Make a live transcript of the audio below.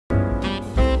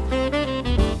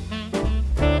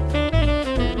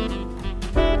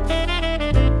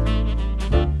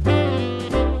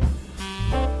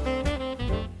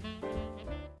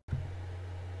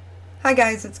Hi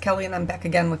guys, it's Kelly and I'm back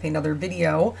again with another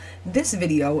video. This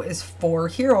video is for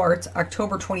Hero Art's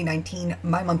October 2019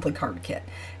 My Monthly Card Kit.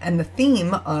 And the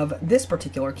theme of this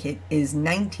particular kit is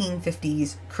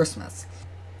 1950s Christmas.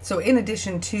 So in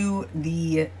addition to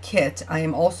the kit, I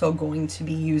am also going to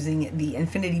be using the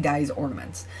Infinity Dies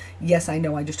ornaments. Yes, I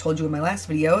know I just told you in my last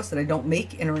videos that I don't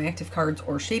make interactive cards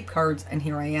or shape cards, and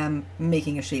here I am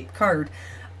making a shaped card.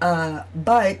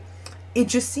 But it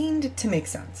just seemed to make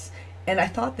sense. And I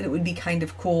thought that it would be kind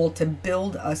of cool to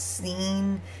build a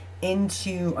scene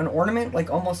into an ornament, like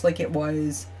almost like it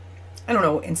was, I don't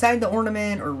know, inside the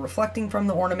ornament or reflecting from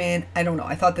the ornament. I don't know.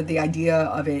 I thought that the idea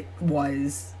of it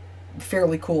was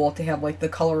fairly cool to have like the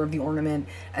color of the ornament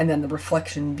and then the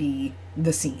reflection be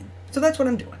the scene. So that's what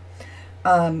I'm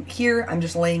doing. Here I'm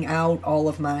just laying out all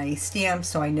of my stamps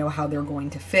so I know how they're going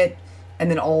to fit,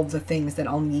 and then all of the things that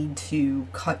I'll need to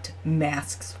cut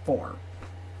masks for.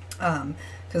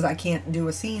 Because I can't do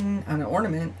a scene on an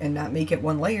ornament and not make it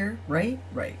one layer, right?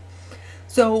 Right.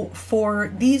 So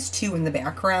for these two in the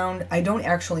background, I don't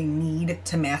actually need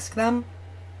to mask them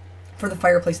for the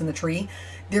fireplace and the tree.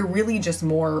 They're really just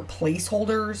more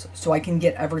placeholders so I can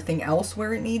get everything else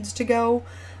where it needs to go.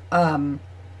 And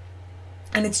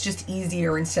it's just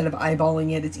easier, instead of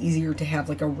eyeballing it, it's easier to have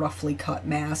like a roughly cut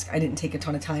mask. I didn't take a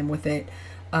ton of time with it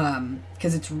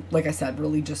because it's, like I said,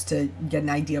 really just to get an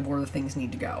idea of where the things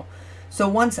need to go. So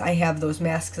once I have those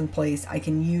masks in place, I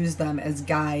can use them as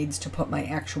guides to put my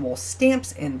actual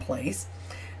stamps in place.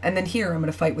 And then here I'm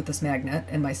going to fight with this magnet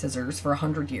and my scissors for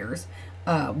 100 years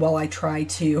while I try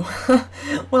to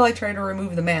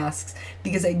remove the masks,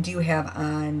 because I do have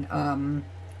on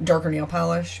darker nail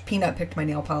polish. Peanut picked my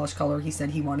nail polish color. He said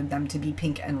he wanted them to be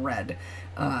pink and red.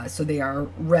 So they are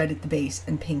red at the base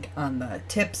and pink on the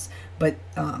tips. But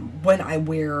when I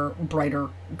wear brighter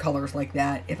colors like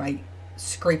that, if I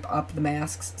scrape up the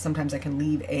masks, sometimes I can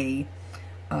leave a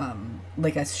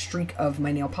like a streak of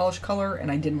my nail polish color, and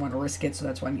I didn't want to risk it, so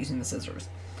that's why I'm using the scissors.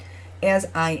 As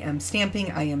I am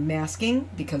stamping, I am masking,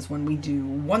 because when we do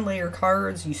one layer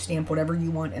cards, you stamp whatever you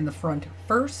want in the front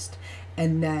first,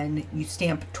 and then you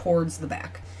stamp towards the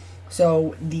back.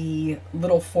 So the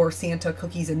little for Santa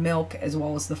cookies and milk, as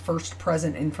well as the first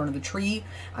present in front of the tree,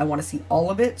 I want to see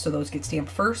all of it, so those get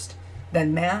stamped first,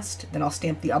 then masked. Then I'll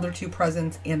stamp the other two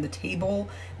presents and the table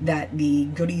that the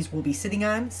goodies will be sitting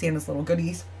on, Santa's little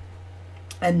goodies.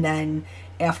 And then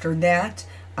after that,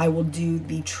 I will do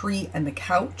the tree and the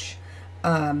couch.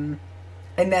 And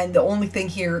then the only thing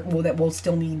here that will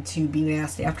still need to be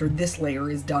masked after this layer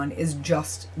is done is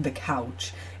just the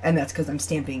couch. And that's because I'm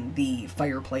stamping the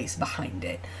fireplace behind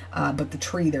it. But the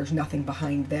tree, there's nothing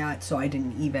behind that, so I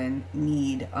didn't even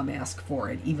need a mask for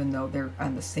it, even though they're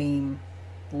on the same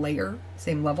layer,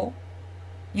 same level.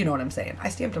 You know what I'm saying. I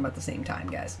stamped them at the same time,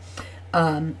 guys.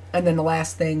 And then the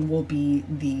last thing will be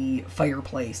the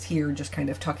fireplace here, just kind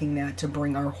of tucking that to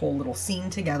bring our whole little scene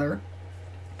together.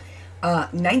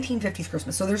 1950s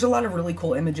Christmas. So there's a lot of really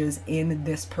cool images in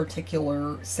this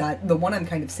particular set. The one I'm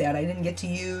kind of sad I didn't get to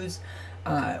use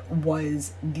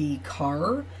was the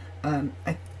car.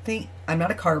 I think I'm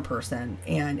not a car person,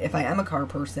 and if I am a car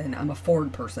person, I'm a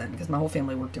Ford person because my whole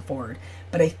family worked at Ford,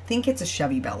 but I think it's a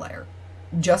Chevy Bel Air.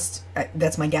 Just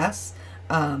that's my guess.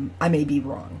 I may be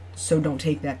wrong, so don't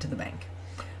take that to the bank.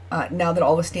 Now that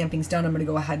all the stamping's done, I'm going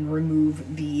to go ahead and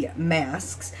remove the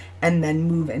masks and then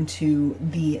move into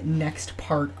the next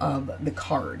part of the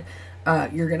card.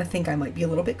 You're going to think I might be a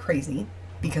little bit crazy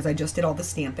because I just did all the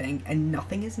stamping and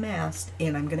nothing is masked,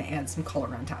 and I'm going to add some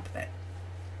color on top of it.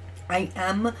 I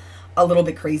am a little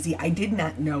bit crazy. I did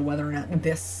not know whether or not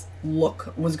this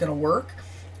look was going to work.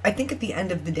 I think at the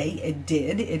end of the day it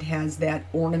did. It has that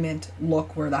ornament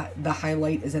look where the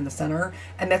highlight is in the center,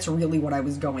 and that's really what I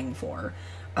was going for.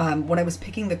 When I was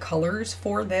picking the colors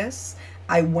for this,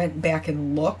 I went back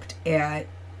and looked at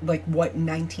like what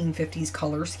 1950s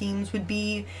color schemes would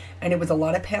be, and it was a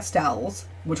lot of pastels,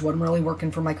 which wasn't really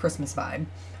working for my Christmas vibe.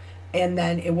 And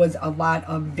then it was a lot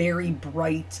of very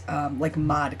bright, like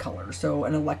mod colors. So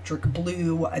an electric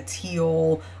blue, a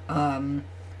teal,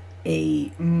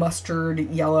 a mustard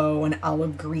yellow, an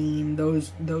olive green.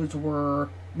 Those were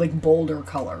like bolder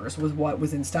colors was what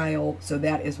was in style. So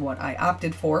that is what I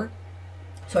opted for.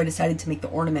 So I decided to make the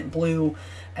ornament blue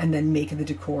and then make the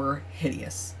decor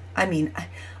hideous. I mean,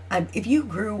 if you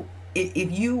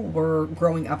were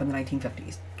growing up in the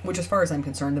 1950s, which as far as I'm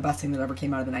concerned, the best thing that ever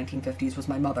came out of the 1950s was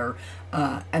my mother.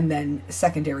 And then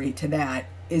secondary to that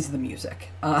is the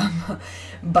music.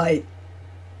 But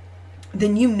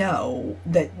then you know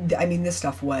that, I mean, this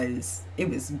stuff was, it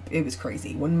was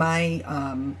crazy. When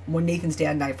my, when Nathan's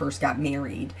dad and I first got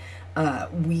married,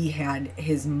 we had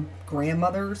his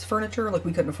grandmother's furniture. Like,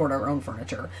 we couldn't afford our own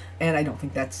furniture, and I don't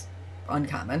think that's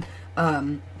uncommon.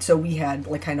 So we had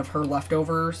like kind of her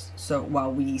leftovers, so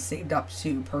while we saved up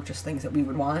to purchase things that we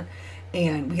would want,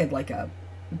 and we had like a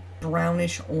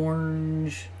brownish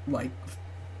orange, like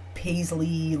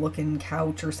paisley looking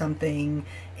couch or something,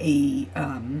 a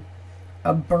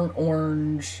burnt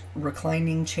orange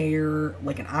reclining chair,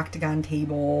 like an octagon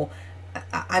table.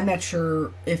 I'm not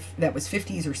sure if that was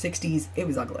 50s or 60s. It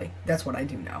was ugly. That's what I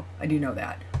do know. I do know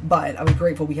that. But I was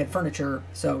grateful we had furniture,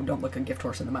 so don't look a gift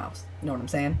horse in the mouth. You know what I'm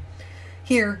saying?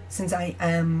 Here, since I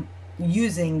am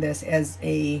using this as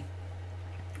a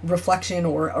reflection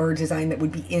or a design that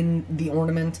would be in the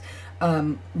ornament,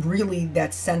 really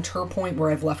that center point where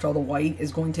I've left all the white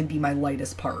is going to be my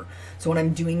lightest part. So when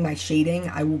I'm doing my shading,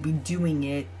 I will be doing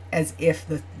it as if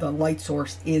the light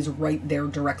source is right there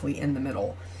directly in the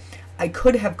middle. I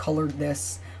could have colored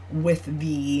this with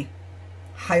the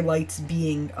highlights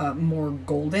being more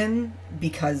golden,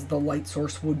 because the light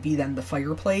source would be then the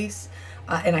fireplace,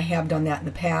 and I have done that in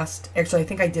the past. Actually, I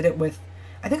think I did it with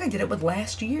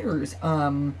last year's.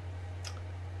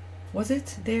 Was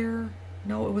it there?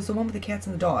 No, it was the one with the cats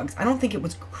and the dogs. I don't think it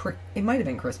was. It might have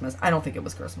been Christmas. I don't think it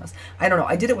was Christmas. I don't know.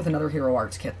 I did it with another Hero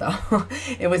Arts kit though.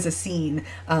 It was a scene,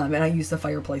 and I used the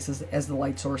fireplace as the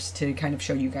light source to kind of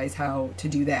show you guys how to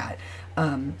do that.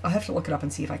 I'll have to look it up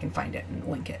and see if I can find it and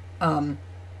link it.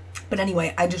 But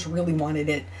anyway, I just really wanted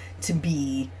it to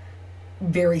be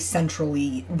very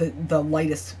centrally, the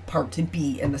lightest part to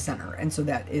be in the center, and so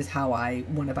that is how I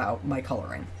went about my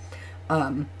coloring.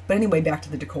 But anyway, back to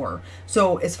the decor.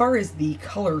 So as far as the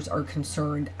colors are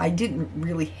concerned, I didn't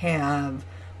really have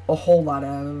a whole lot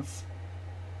of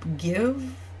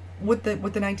give with the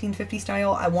 1950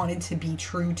 style. I wanted to be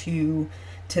true to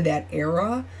that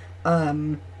era.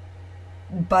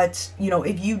 But you know,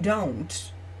 if you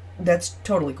don't, that's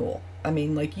totally cool. I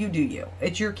mean, like, you do you.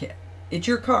 It's your kit. It's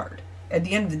your card. At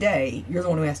the end of the day, you're the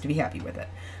one who has to be happy with it.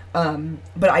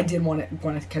 But I did want to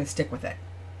kind of stick with it.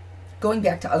 Going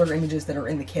back to other images that are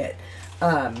in the kit,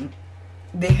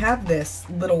 they have this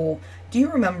little, do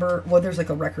you remember, well, there's like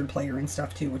a record player and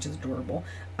stuff too, which is adorable.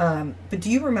 But do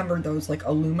you remember those like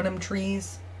aluminum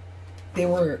trees? They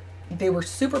were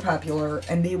super popular,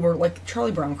 and they were like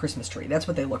Charlie Brown Christmas tree. That's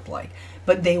what they looked like.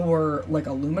 But they were like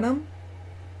aluminum,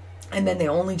 and then they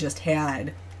only just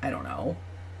had, I don't know,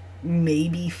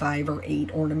 maybe 5 or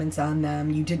 8 ornaments on them.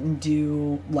 You didn't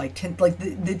do like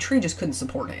the tree just couldn't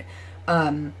support it.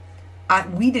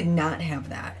 We did not have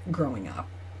that growing up,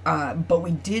 but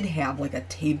we did have like a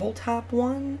tabletop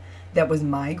one that was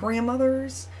my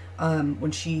grandmother's.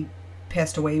 When she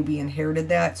passed away, we inherited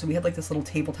that, so we had like this little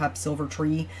tabletop silver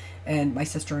tree, and my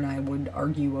sister and I would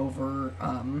argue over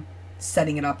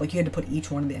setting it up. Like, you had to put each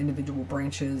one of the individual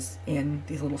branches in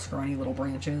these little scrawny little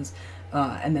branches,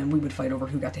 and then we would fight over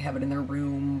who got to have it in their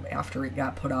room after it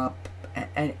got put up.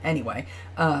 Anyway,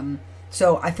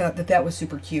 so I thought that was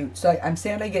super cute. So I'm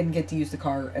sad I didn't get to use the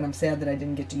car, and I'm sad that I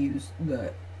didn't get to use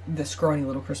the scrawny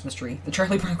little Christmas tree, the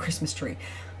Charlie Brown Christmas tree.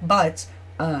 But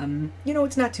you know,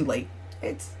 it's not too late.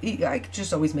 I could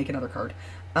just always make another card.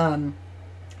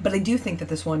 But I do think that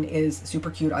this one is super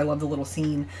cute. I love the little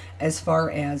scene. As far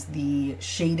as the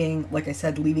shading, like I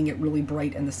said, leaving it really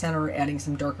bright in the center, adding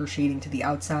some darker shading to the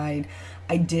outside.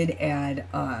 I did add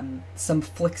some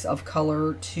flicks of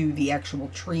color to the actual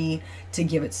tree to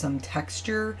give it some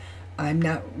texture. I'm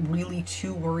not really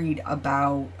too worried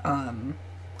about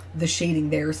the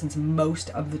shading there, since most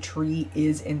of the tree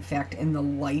is in fact in the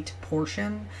light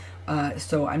portion.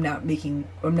 So I'm not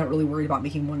really worried about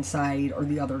making one side or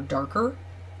the other darker.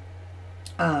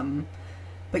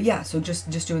 But yeah, so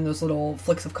just doing those little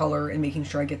flicks of color and making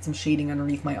sure I get some shading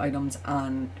underneath my items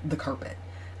on the carpet.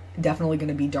 Definitely going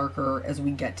to be darker as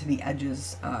we get to the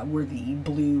edges where the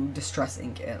blue distress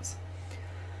ink is.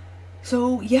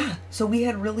 So yeah, so we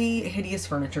had really hideous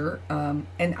furniture,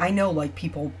 and I know like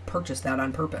people purchased that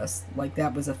on purpose. Like,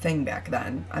 that was a thing back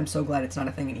then. I'm so glad it's not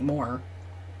a thing anymore.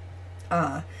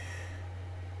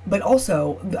 But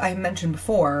also, I mentioned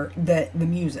before that the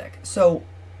music. So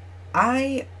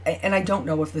I don't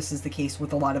know if this is the case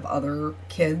with a lot of other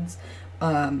kids,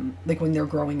 like when they're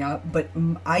growing up, but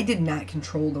I did not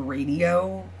control the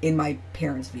radio in my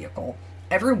parents' vehicle.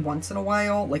 Every once in a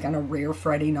while, like on a rare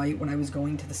Friday night when I was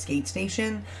going to the skate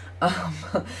station,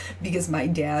 because my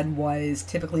dad was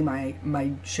typically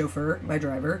my chauffeur, my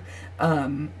driver,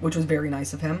 which was very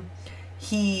nice of him.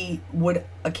 He would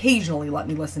occasionally let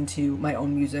me listen to my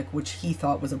own music, which he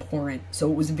thought was abhorrent,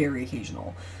 so it was very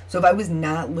occasional. So if I was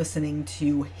not listening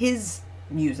to his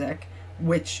music,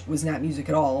 which was not music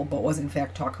at all, but was in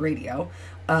fact talk radio,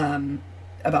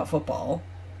 about football,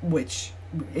 which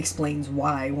explains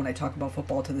why when I talk about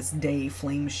football to this day,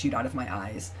 flames shoot out of my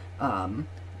eyes.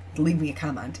 Leave me a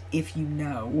comment if you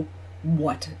know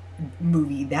what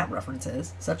movie that reference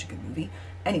is. Such a good movie.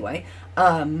 Anyway,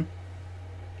 but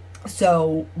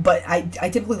I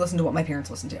typically listen to what my parents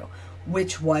listened to,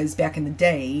 which was, back in the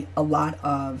day, a lot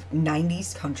of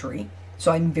 90s country.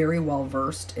 So I'm very well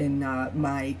versed in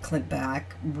my Clint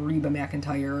Beck, Reba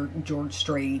McEntire, George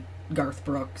Strait, Garth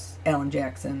Brooks, Alan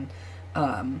Jackson,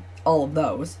 all of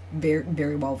those. Very,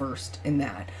 very well versed in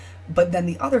that. But then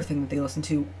the other thing that they listened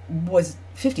to was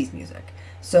 50s music.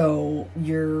 So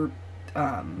your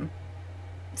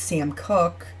Sam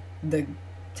Cooke, the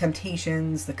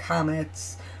Temptations, the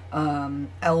Comets,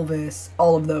 Elvis,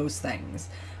 all of those things.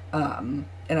 And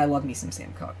I love me some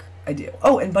Sam Cooke. I do.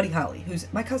 Oh, and Buddy Holly, who's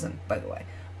my cousin, by the way.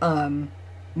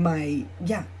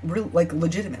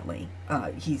 Legitimately.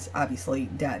 He's obviously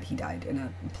dead. He died in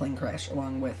a plane crash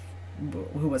along with,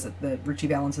 who was it? The Richie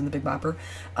Valens in The Big Bopper.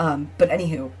 But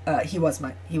anywho, he was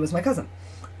my cousin,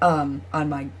 on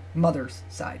my mother's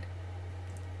side.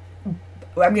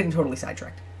 I'm getting totally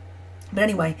sidetracked. But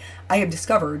anyway, I have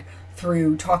discovered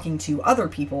through talking to other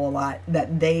people a lot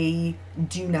that they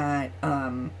do not,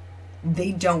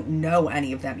 they don't know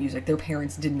any of that music. Their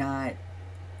parents did not,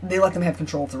 they let them have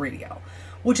control of the radio,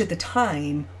 which at the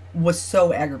time was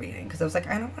so aggravating, because I was like,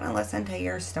 I don't want to listen to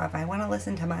your stuff. I want to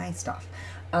listen to my stuff.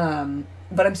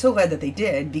 But I'm so glad that they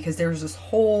did, because there's this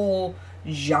whole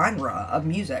genre of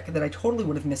music that I totally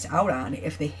would have missed out on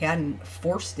if they hadn't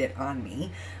forced it on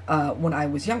me when I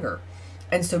was younger.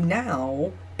 And so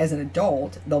now, as an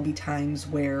adult, there'll be times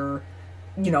where,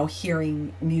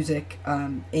 hearing music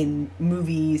in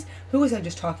movies. Who was I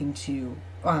just talking to?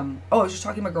 I was just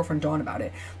talking to my girlfriend Dawn about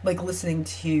it. Like, listening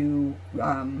to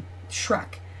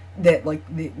Shrek. That,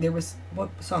 there was, what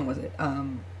song was it?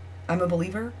 I'm a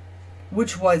Believer?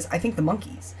 Which was, I think, the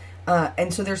Monkees.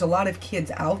 And so there's a lot of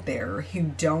kids out there who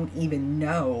don't even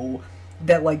know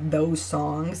that, those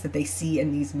songs that they see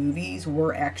in these movies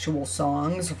were actual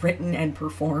songs written and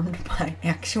performed by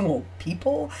actual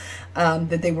people,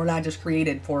 that they were not just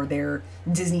created for their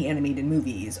Disney animated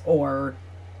movies or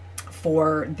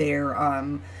for their,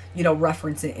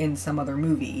 reference it in some other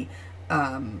movie.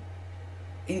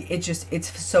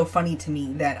 It's so funny to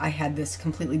me that I had this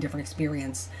completely different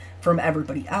experience from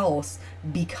everybody else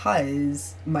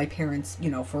because my parents,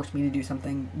 forced me to do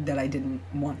something that I didn't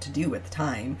want to do at the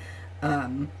time.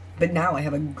 But now I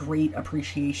have a great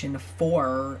appreciation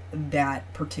for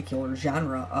that particular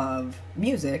genre of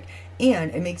music, and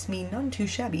it makes me none too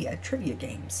shabby at trivia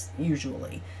games,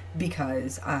 usually,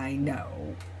 because I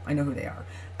know who they are.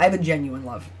 I have a genuine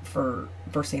love for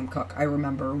Sam Cooke. I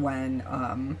remember when,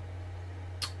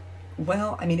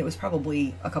 it was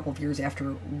probably a couple of years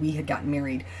after we had gotten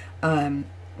married,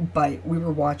 but we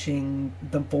were watching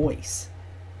The Voice,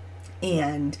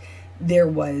 and there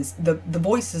was, the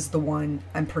Voice is the one,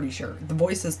 I'm pretty sure, The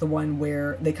Voice is the one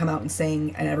where they come out and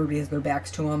sing and everybody has their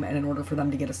backs to them, and in order for them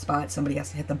to get a spot, somebody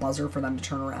has to hit the buzzer for them to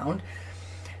turn around.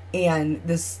 And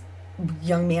this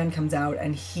young man comes out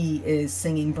and he is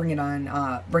singing Bring It On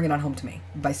Home to Me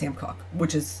by Sam Cooke,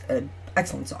 which is an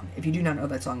excellent song. If you do not know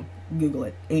that song, Google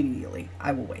it immediately.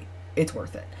 I will wait. It's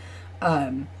worth it.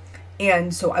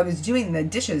 And so I was doing the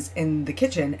dishes in the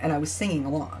kitchen and I was singing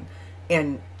along,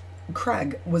 and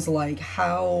Craig was like,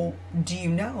 how do you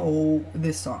know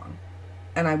this song?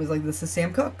 And I was like, this is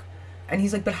Sam Cooke. And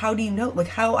he's like, but how do you know?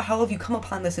 How have you come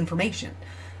upon this information?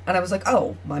 And I was like,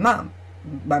 oh, my mom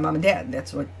and dad,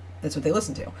 that's what they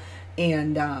listen to.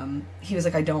 And he was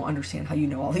like, I don't understand how you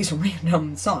know all these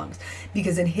random songs.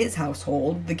 Because in his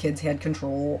household, the kids had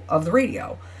control of the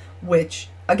radio, which,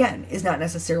 again, is not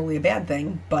necessarily a bad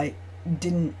thing, but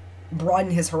didn't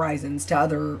broaden his horizons to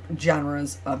other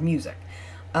genres of music.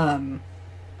 And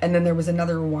then there was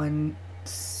another one,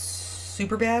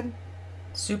 Superbad?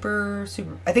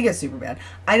 I think it's Superbad.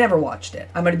 I never watched it.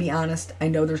 I'm going to be honest. I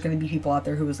know there's going to be people out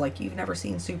there who was like, you've never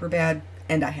seen Superbad,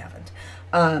 and I haven't.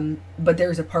 But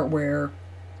there's a part where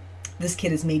this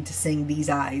kid is made to sing These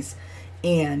Eyes,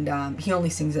 and he only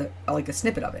sings a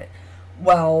snippet of it.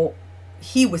 Well,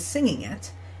 he was singing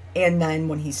it, and then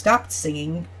when he stopped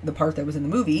singing the part that was in the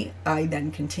movie, I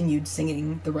then continued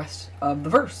singing the rest of the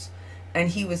verse. And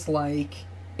he was like,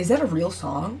 is that a real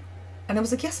song? And I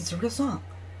was like, yes, it's a real song.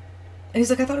 And he's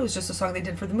like, I thought it was just a song they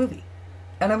did for the movie.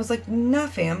 And I was like, nah,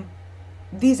 fam.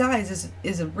 These Eyes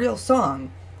is a real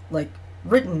song,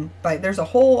 written by, there's a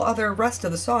whole other rest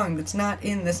of the song that's not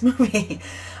in this movie.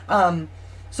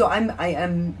 So I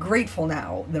am grateful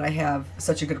now that I have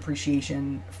such a good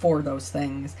appreciation for those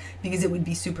things, because it would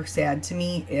be super sad to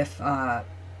me if,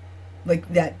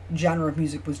 that genre of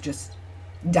music was just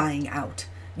dying out.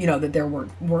 you know, that there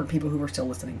weren't people who were still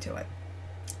listening to it.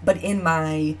 But in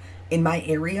my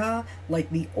area, like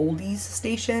the oldies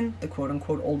station, the quote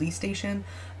unquote oldies station,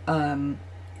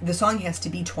 the song has to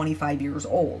be 25 years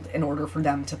old in order for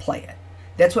them to play it.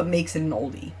 That's what makes it an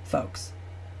oldie, folks.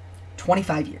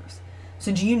 25 years.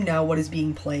 So do you know what is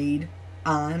being played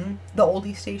on the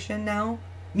oldie station now?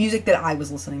 Music that I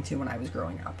was listening to when I was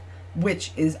growing up,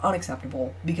 which is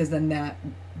unacceptable, because then that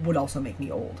would also make me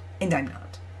old. And I'm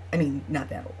not. I mean, not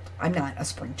that old. I'm not a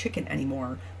spring chicken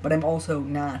anymore, but I'm also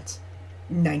not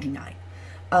 99.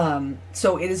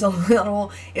 So it is a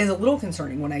little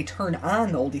concerning when I turn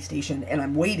on the oldie station and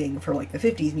I'm waiting for like the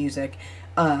 50s music,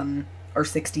 or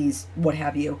 60s, what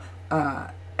have you,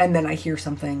 and then I hear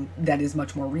something that is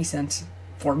much more recent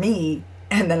for me,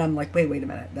 and then I'm like, wait a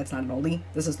minute, that's not an oldie.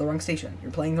 This is the wrong station.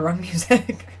 You're playing the wrong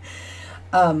music.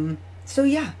 So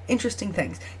yeah, interesting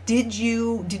things. Did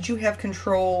you have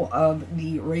control of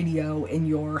the radio in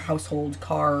your household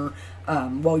car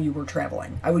while you were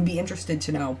traveling? I would be interested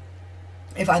to know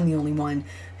if I'm the only one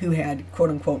who had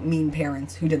quote-unquote mean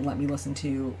parents who didn't let me listen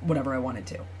to whatever I wanted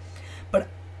to. But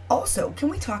also, can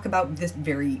we talk about this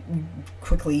very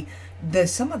quickly?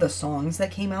 Some of the songs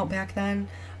that came out back then,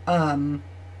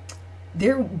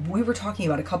 we were talking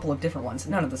about a couple of different ones.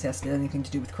 None of this has anything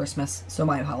to do with Christmas, so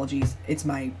my apologies. It's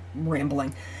my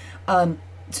rambling.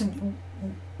 So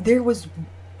there was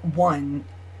one,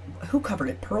 who covered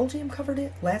it? Pearl Jam covered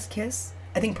it? Last Kiss?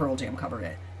 I think Pearl Jam covered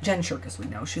it. Jen Shirkus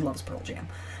would know. She loves Pearl Jam.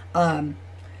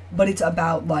 But it's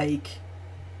about, like,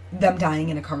 them dying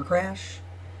in a car crash.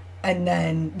 And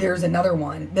then there's another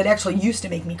one that actually used to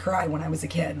make me cry when I was a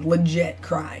kid. Legit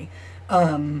cry.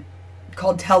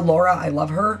 Called Tell Laura I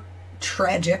Love Her.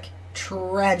 Tragic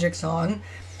song.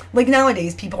 Like,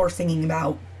 nowadays, people are singing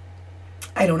about,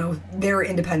 I don't know, their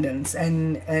independence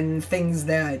and things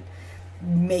that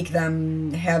make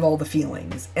them have all the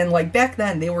feelings. And, like, back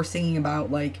then, they were singing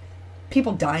about, like,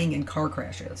 people dying in car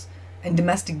crashes and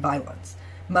domestic violence.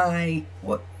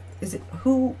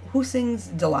 Who sings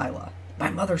Delilah? My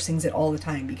mother sings it all the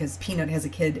time because Peanut has a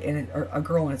kid or a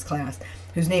girl in his class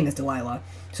whose name is Delilah.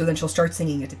 So then she'll start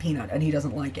singing it to Peanut, and he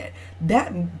doesn't like it.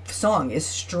 That song is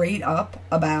straight up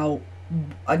about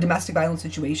a domestic violence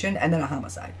situation and then a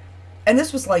homicide. And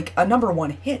this was like a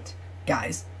 #1 hit,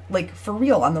 guys. Like, for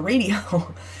real, on the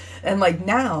radio. And like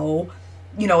now,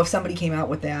 you know, if somebody came out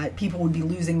with that, people would be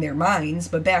losing their minds.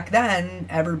 But back then,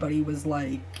 everybody was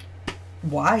like,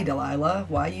 why, Delilah?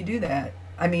 Why you do that?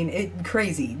 I mean,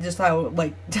 crazy, just how,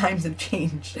 like, times have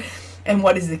changed and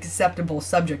what is acceptable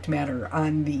subject matter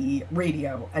on the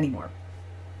radio anymore.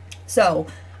 So,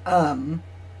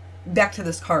 back to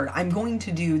this card. I'm going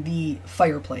to do the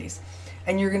fireplace,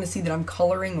 and you're going to see that I'm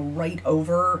coloring right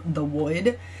over the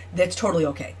wood. That's totally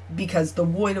okay, because the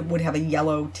wood would have a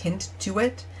yellow tint to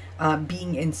it,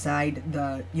 being inside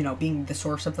being the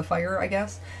source of the fire, I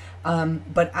guess.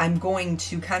 But I'm going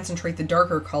to concentrate the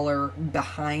darker color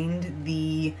behind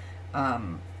the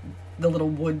little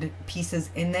wood pieces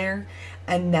in there.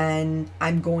 And then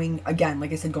I'm going, again,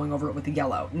 like I said, going over it with the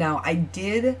yellow. Now, I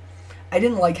didn't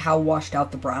like how washed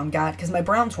out the brown got, because my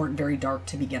browns weren't very dark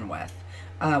to begin with.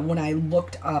 When I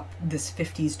looked up this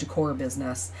 50s decor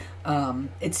business,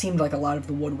 it seemed like a lot of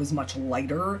the wood was much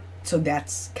lighter. So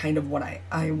that's kind of what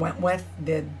I went with,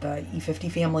 the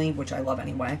E50 family, which I love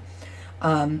anyway.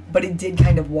 But it did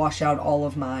kind of wash out all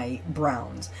of my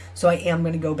browns. So I am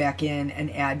going to go back in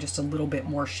and add just a little bit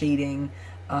more shading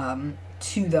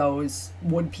to those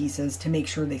wood pieces to make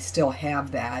sure they still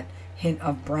have that hint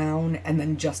of brown, and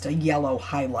then just a yellow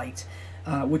highlight,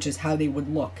 which is how they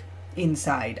would look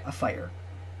inside a fire.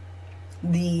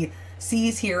 The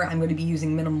C's here I'm going to be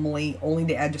using minimally, only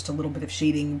to add just a little bit of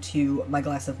shading to my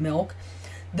glass of milk.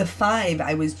 The 5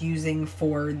 I was using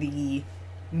for the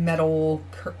metal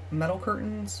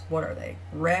curtains. What are they?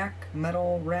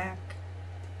 Metal rack,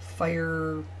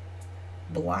 fire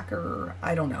blocker,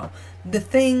 I don't know. The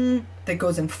thing that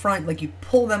goes in front, like you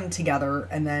pull them together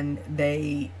and then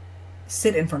they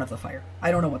sit in front of the fire. I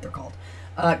don't know what they're called,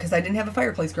 because I didn't have a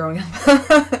fireplace growing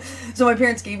up. So my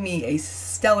parents gave me a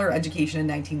stellar education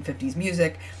in 1950s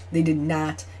music. They did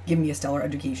not give me a stellar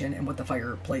education in what the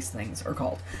fireplace things are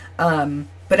called.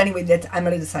 But anyway, I'm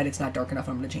going to decide it's not dark enough.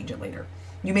 I'm going to change it later.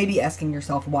 You may be asking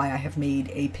yourself why I have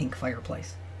made a pink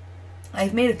fireplace.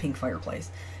 I've made a pink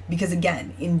fireplace because,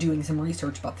 again, in doing some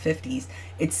research about the 50s,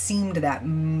 it seemed that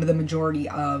the majority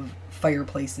of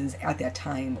fireplaces at that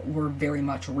time were very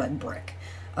much red brick.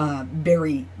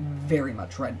 Very, very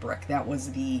much red brick. That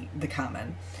was the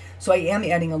common. So I am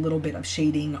adding a little bit of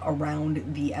shading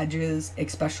around the edges,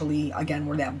 especially, again,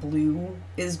 where that blue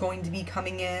is going to be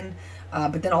coming in.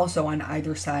 But then also on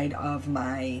either side of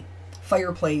my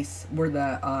fireplace where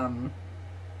the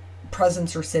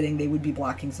presents are sitting, they would be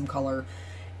blocking some color.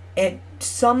 At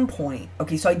some point,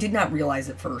 okay, so I did not realize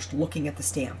at first, looking at the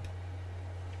stamp,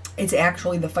 it's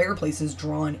actually, the fireplace is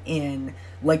drawn in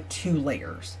like 2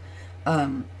 layers.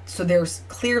 So there's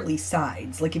clearly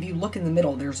sides. Like if you look in the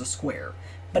middle, there's a square.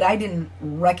 But I didn't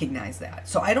recognize that.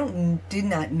 So I did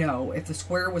not know if the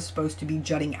square was supposed to be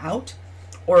jutting out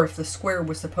or if the square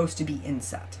was supposed to be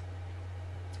inset.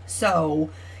 So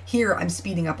here I'm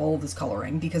speeding up all of this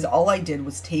coloring because all I did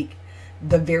was take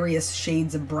the various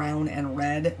shades of brown and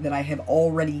red that I have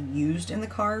already used in the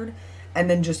card and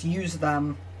then just use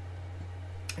them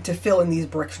to fill in these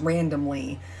bricks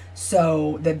randomly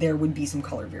so that there would be some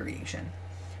color variation.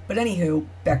 But anywho,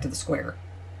 back to the square.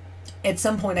 At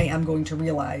some point I am going to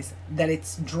realize that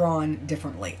it's drawn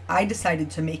differently. I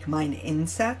decided to make mine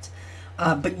inset,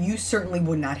 but you certainly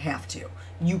would not have to.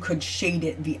 You could shade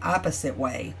it the opposite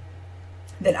way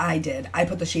that I did. I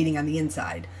put the shading on the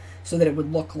inside so that it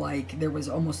would look like there was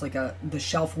almost like the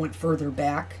shelf went further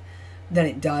back than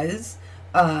it does.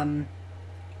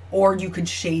 Or you could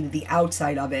shade the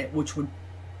outside of it, which would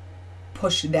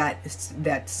push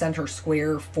that center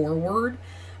square forward,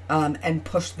 and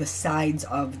push the sides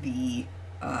of the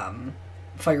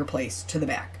fireplace to the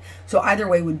back. So either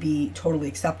way would be totally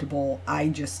acceptable. I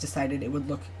just decided it would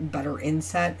look better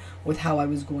inset with how I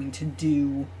was going to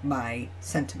do my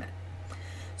sentiment.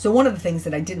 So one of the things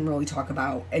that I didn't really talk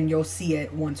about, and you'll see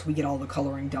it once we get all the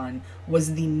coloring done,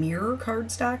 was the mirror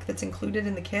cardstock that's included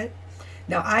in the kit.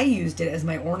 Now I used it as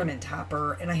my ornament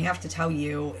topper, and I have to tell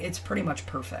you, it's pretty much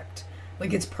perfect.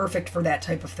 Like, it's perfect for that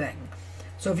type of thing.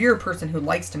 So if you're a person who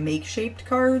likes to make shaped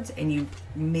cards and you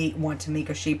may want to make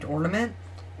a shaped ornament,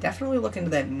 definitely look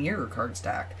into that mirror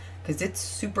cardstock because it's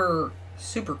super,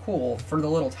 super cool for the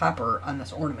little topper on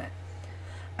this ornament.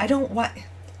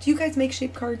 Do you guys make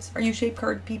shape cards? Are you shape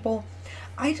card people?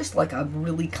 I just like a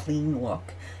really clean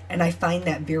look, and I find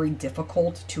that very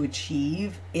difficult to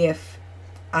achieve if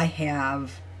I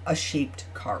have a shaped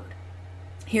card.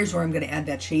 Here's where I'm going to add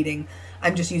that shading.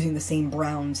 I'm just using the same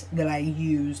browns that I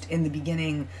used in the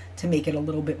beginning to make it a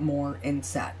little bit more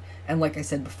inset. And like I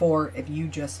said before, if you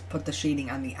just put the shading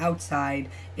on the outside,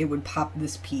 it would pop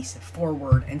this piece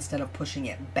forward instead of pushing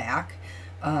it back.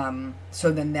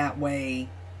 So then that way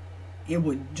it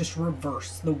would just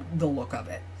reverse the look of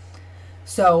it.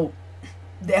 So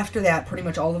after that, pretty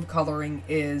much all of the coloring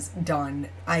is done.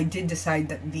 I did decide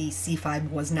that the C5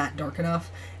 was not dark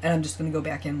enough, and I'm just going to go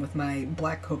back in with my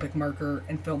black Copic marker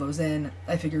and fill those in.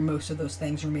 I figure most of those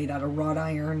things are made out of wrought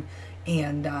iron,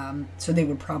 and so they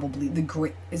would probably,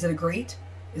 is it a grate?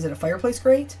 Is it a fireplace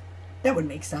grate? That would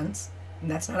make sense. And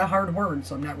that's not a hard word,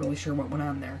 so I'm not really sure what went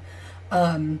on there.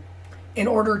 In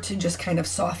order to just kind of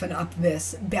soften up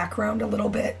this background a little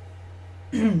bit,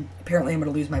 apparently I'm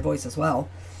going to lose my voice as well.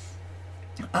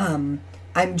 I'm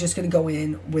just going to go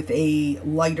in with a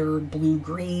lighter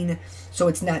blue-green, so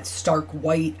it's not stark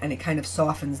white, and it kind of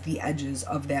softens the edges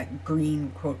of that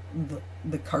green, quote,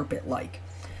 the carpet-like.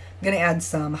 I'm going to add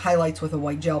some highlights with a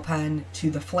white gel pen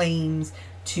to the flames,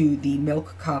 to the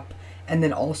milk cup, and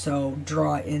then also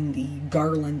draw in the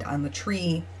garland on the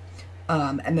tree.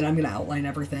 And then I'm going to outline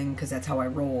everything because that's how I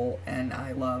roll, and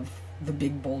I love the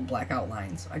big, bold black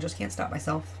outlines. I just can't stop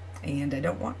myself, and I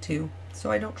don't want to, so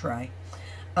I don't try.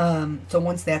 So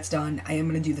once that's done, I am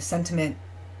going to do the sentiment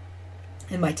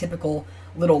in my typical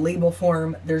little label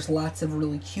form. There's lots of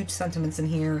really cute sentiments in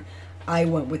here. I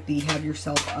went with the Have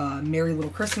Yourself a Merry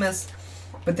Little Christmas,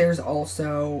 but there's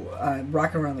also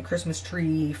Rockin' Around the Christmas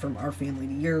Tree, From Our Family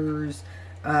to Yours,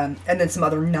 and then some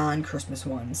other non-Christmas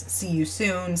ones. See You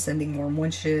Soon, Sending Warm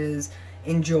Wishes,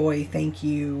 Enjoy, Thank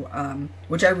You,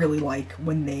 which I really like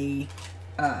when they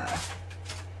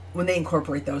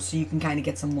incorporate those, so you can kind of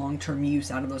get some long-term use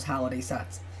out of those holiday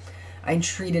sets. I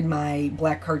treated my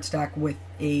black cardstock with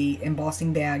a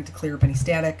embossing bag to clear up any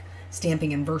static,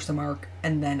 stamping in Versamark,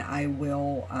 and then I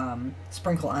will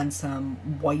sprinkle on some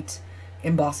white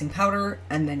embossing powder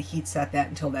and then heat set that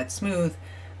until that's smooth.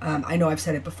 I know I've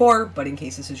said it before, but in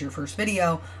case this is your first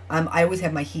video, I always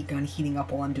have my heat gun heating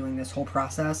up while I'm doing this whole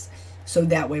process. So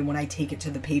that way when I take it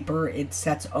to the paper, it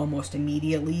sets almost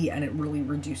immediately and it really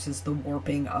reduces the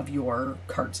warping of your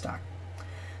cardstock.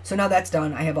 So now that's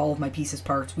done. I have all of my pieces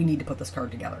parts. We need to put this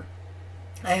card together.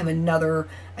 I have another,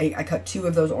 I cut 2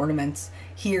 of those ornaments.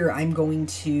 Here I'm going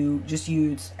to just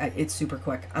use, it's super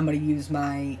quick, I'm going to use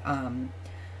my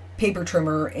paper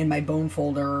trimmer and my bone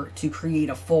folder to create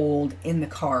a fold in the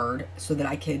card so that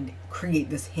I could create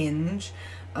this hinge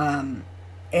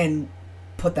and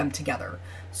put them together.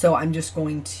 So I'm just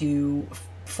going to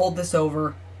fold this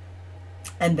over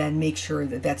and then make sure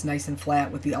that that's nice and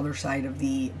flat with the other side of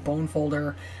the bone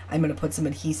folder. I'm going to put some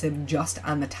adhesive just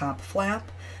on the top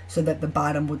flap so that the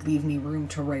bottom would leave me room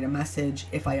to write a message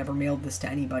if I ever mailed this to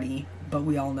anybody, but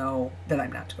we all know that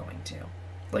I'm not going to.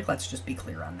 Like, let's just be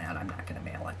clear on that. I'm not going to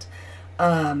mail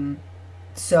it.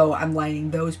 So I'm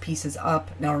lining those pieces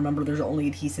up. Now remember, there's only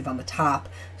adhesive on the top,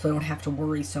 so I don't have to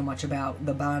worry so much about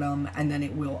the bottom, and then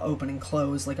it will open and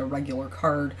close like a regular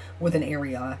card with an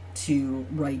area to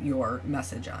write your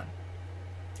message on.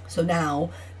 So now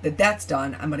that that's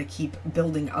done, I'm going to keep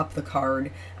building up the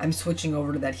card. I'm switching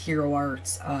over to that Hero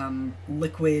Arts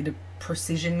liquid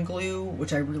precision glue,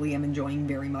 which I really am enjoying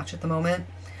very much at the moment.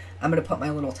 I'm going to put my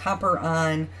little topper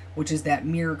on, which is that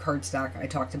mirror cardstock I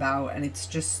talked about, and it's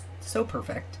just so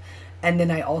perfect. And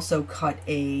then I also cut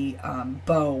a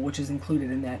bow, which is included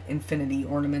in that Infinity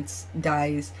Ornaments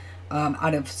dies,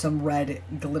 out of some red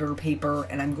glitter paper,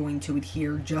 and I'm going to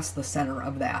adhere just the center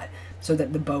of that so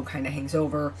that the bow kind of hangs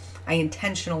over. I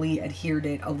intentionally adhered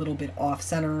it a little bit off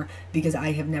center because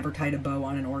I have never tied a bow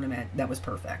on an ornament that was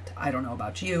perfect. I don't know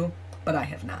about you, but I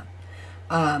have not.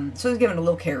 So it's given a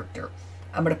little character.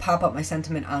 I'm going to pop up my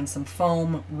sentiment on some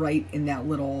foam right in that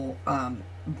little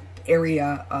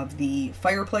area of the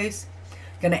fireplace.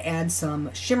 Going to add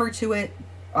some shimmer to it,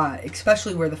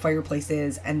 especially where the fireplace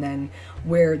is, and then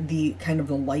where the kind of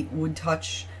the light would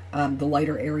touch, the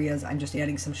lighter areas. I'm just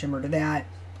adding some shimmer to that,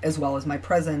 as well as my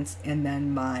presents, and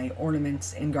then my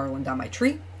ornaments and garland on my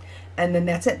tree. And then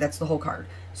that's it. That's the whole card.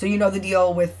 So you know the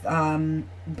deal with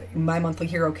my monthly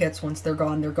hero kits. Once they're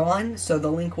gone, they're gone. So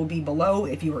the link will be below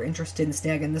if you are interested in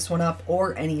snagging this one up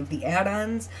or any of the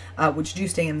add-ons, which do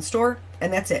stay in the store.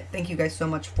 And that's it. Thank you guys so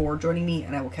much for joining me,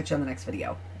 and I will catch you on the next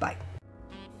video. Bye.